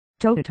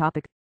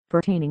Tonotopic,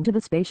 pertaining to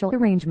the spatial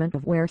arrangement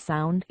of where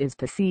sound is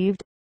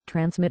perceived,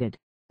 transmitted,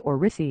 or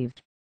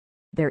received.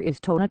 There is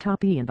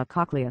tonotopy in the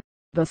cochlea,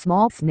 the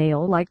small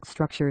snail-like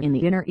structure in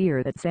the inner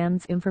ear that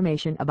sends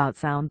information about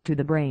sound to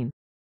the brain.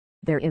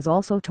 There is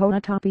also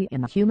tonotopy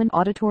in the human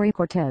auditory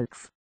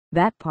cortex,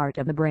 that part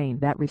of the brain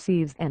that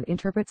receives and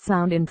interprets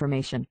sound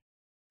information.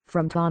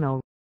 From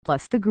tono,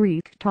 plus the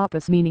Greek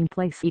topos meaning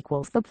place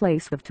equals the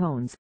place of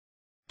tones.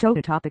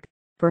 Tonotopic,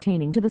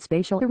 pertaining to the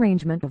spatial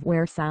arrangement of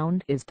where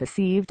sound is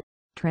perceived,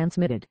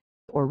 transmitted,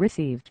 or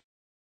received.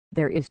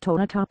 There is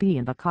tonotopy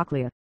in the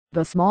cochlea,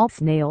 the small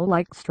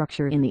snail-like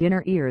structure in the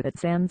inner ear that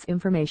sends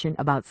information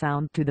about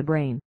sound to the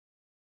brain.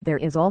 There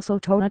is also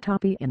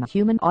tonotopy in the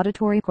human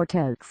auditory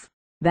cortex,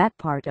 that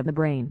part of the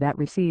brain that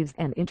receives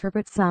and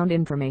interprets sound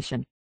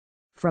information.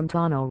 From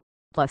tono,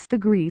 plus the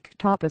Greek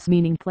topos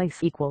meaning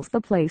place equals the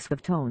place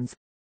of tones.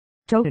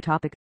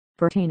 Tonotopic,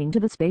 pertaining to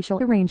the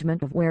spatial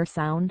arrangement of where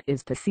sound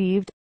is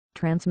perceived,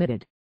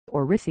 transmitted,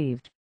 or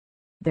received.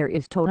 There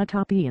is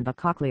tonotopy in the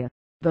cochlea,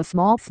 the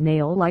small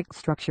snail-like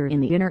structure in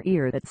the inner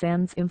ear that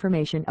sends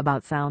information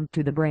about sound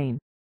to the brain.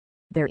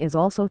 There is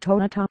also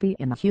tonotopy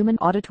in the human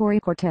auditory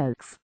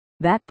cortex,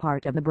 that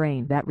part of the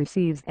brain that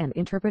receives and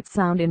interprets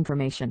sound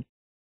information.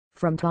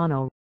 From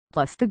tono,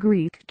 plus the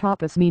Greek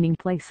topos meaning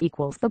place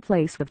equals the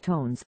place of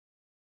tones.